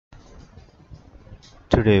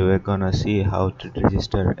Today we're gonna see how to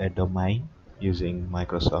register a domain using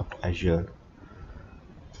Microsoft Azure.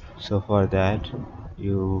 So for that,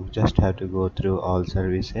 you just have to go through all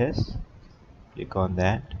services, click on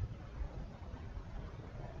that,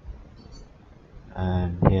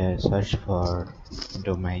 and here search for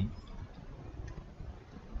domain.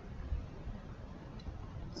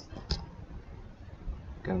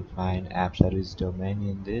 You can find app service domain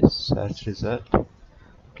in this search result.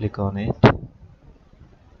 Click on it,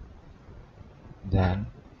 then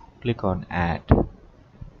click on add.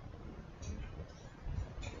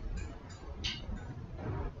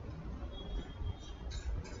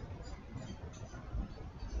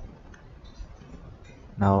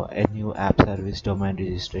 Now a new app service domain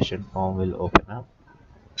registration form will open up.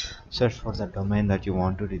 Search for the domain that you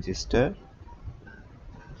want to register.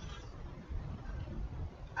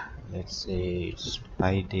 Let's say it's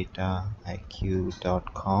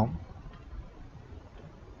pydataiq.com,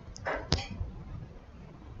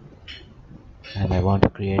 and I want to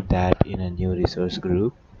create that in a new resource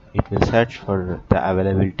group. It will search for the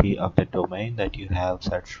availability of the domain that you have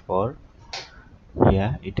searched for.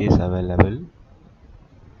 Yeah, it is available.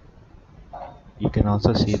 You can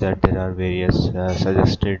also see that there are various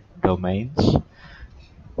suggested domains.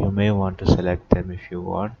 You may want to select them if you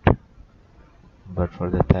want, but for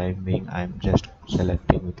the time being I'm just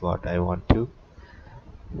selecting with what I want to,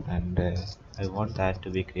 and I want that to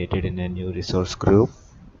be created in a new resource group.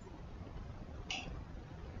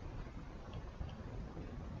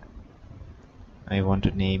 I want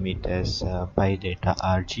to name it as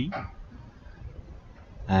PyDataRG,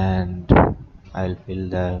 and I'll fill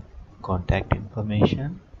the contact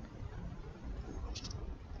information.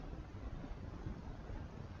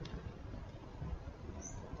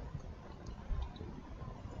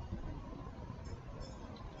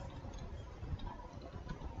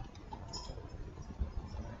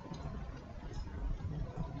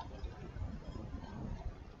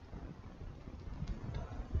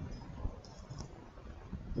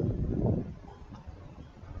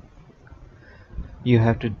 You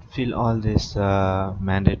have to fill all these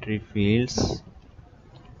mandatory fields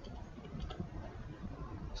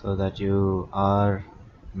so that you are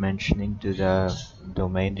mentioning to the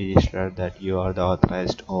domain registrar that you are the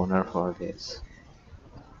authorized owner for this.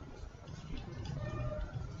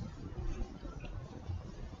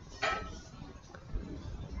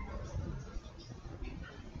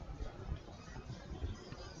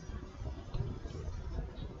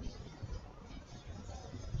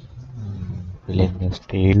 Fill in the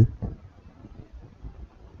field.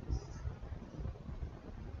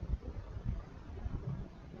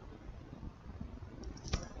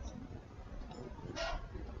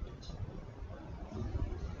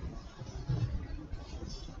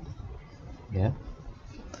 Yeah,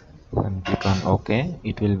 and click on OK.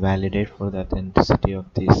 It will validate for the authenticity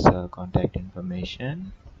of this contact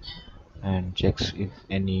information and checks if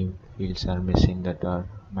any fields are missing that are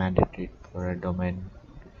mandatory for a domain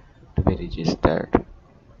to be registered.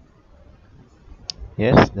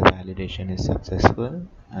 Yes, the validation is successful,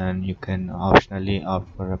 and you can optionally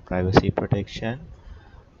opt for a privacy protection,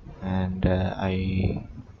 and I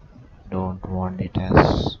don't want it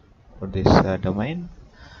as for this domain.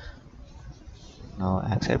 Now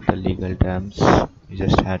accept the legal terms. You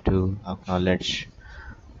just have to acknowledge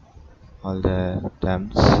all the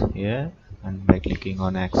terms here, and by clicking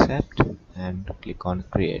on accept and click on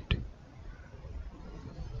create.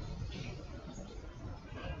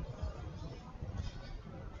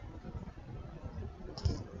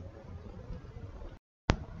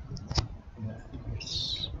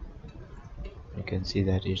 You can see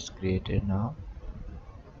that it's created now.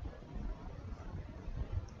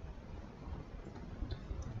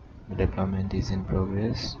 The deployment is in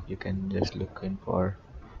progress. You can just look in for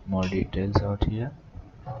more details out here.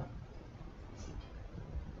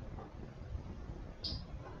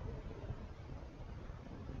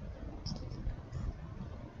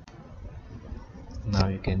 Now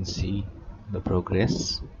you can see the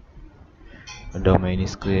progress. A domain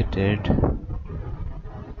is created.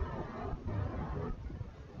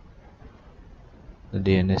 The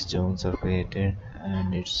DNS zones are created,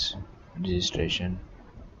 and its registration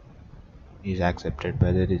is accepted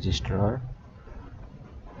by the registrar.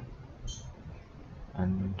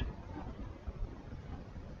 And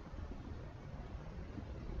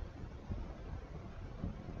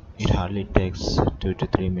it hardly takes 2 to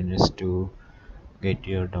 3 minutes to get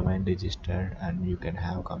your domain registered, and you can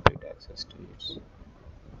have complete access to it.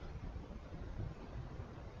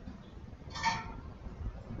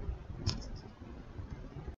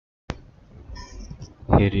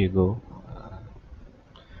 Here you go.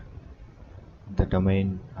 the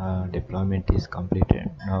domain deployment is completed.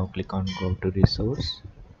 Now click on go to resource,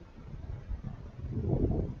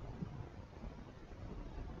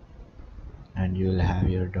 and you will have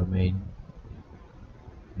your domain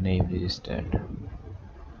name registered.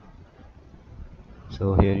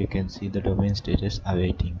 So here you can see the domain status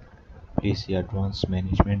awaiting. Please see advanced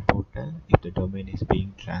management portal. If the domain is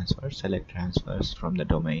being transferred, select transfers from the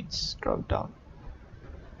domains drop down.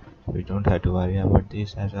 We don't have to worry about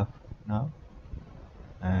this as of now.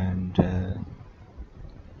 And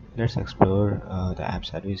let's explore the app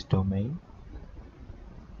service domain.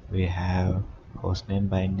 We have hostname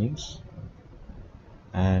bindings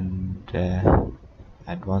and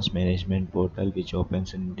advanced management portal, which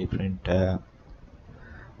opens in different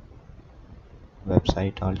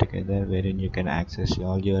website altogether, wherein you can access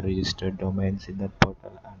all your registered domains in that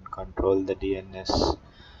portal and control the DNS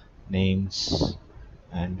names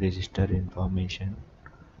and register information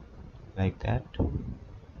like that.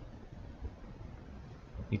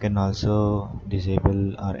 You can also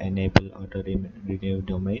disable or enable auto renew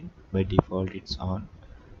domain. By default it's on.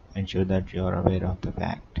 Ensure that you are aware of the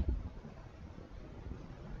fact.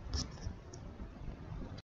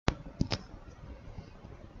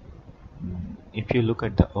 If you look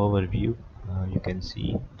at the overview, you can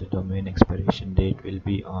see the domain expiration date will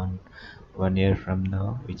be on 1 year from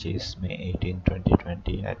now, which is May 18,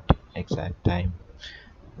 2020 at exact time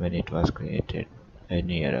when it was created a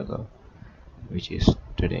year ago, which is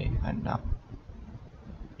today and now.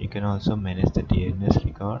 You can also manage the DNS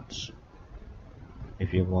records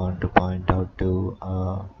if you want to point out to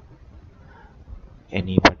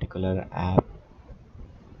any particular app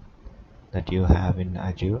that you have in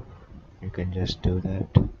Azure. You can just do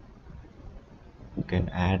that. You can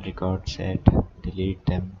add record set, delete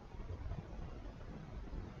them.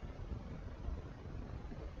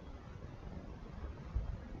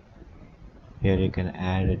 Here you can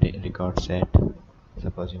add a record set.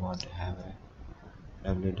 Suppose you want to have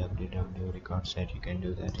a www record set, you can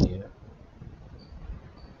do that here.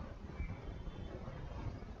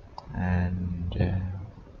 And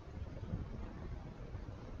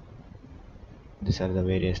these are the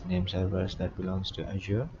various name servers that belongs to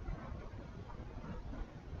Azure.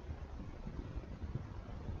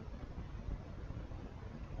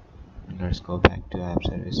 Let's go back to app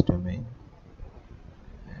service domain,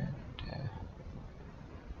 and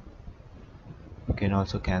you can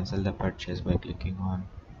also cancel the purchase by clicking on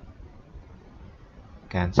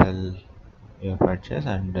cancel your purchase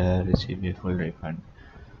and receive a full refund.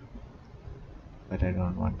 But I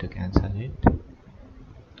don't want to cancel it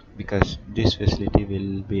because this facility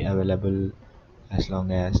will be available as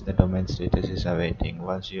long as the domain status is awaiting.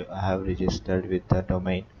 Once you have registered with the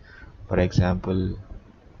domain, for example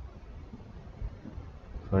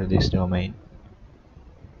for this domain,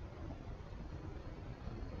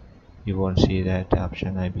 you won't see that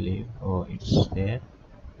option, I believe. Oh, it's there.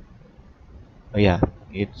 Oh yeah,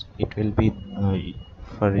 it will be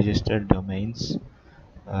for registered domains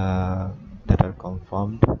that are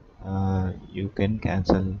confirmed. You can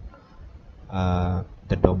cancel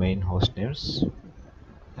the domain host names,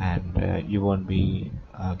 and you won't be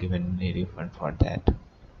given any refund for that.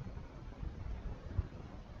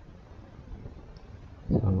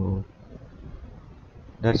 So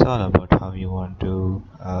that's all about how you want to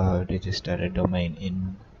register a domain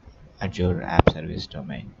in Azure App Service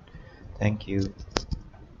domain. Thank you.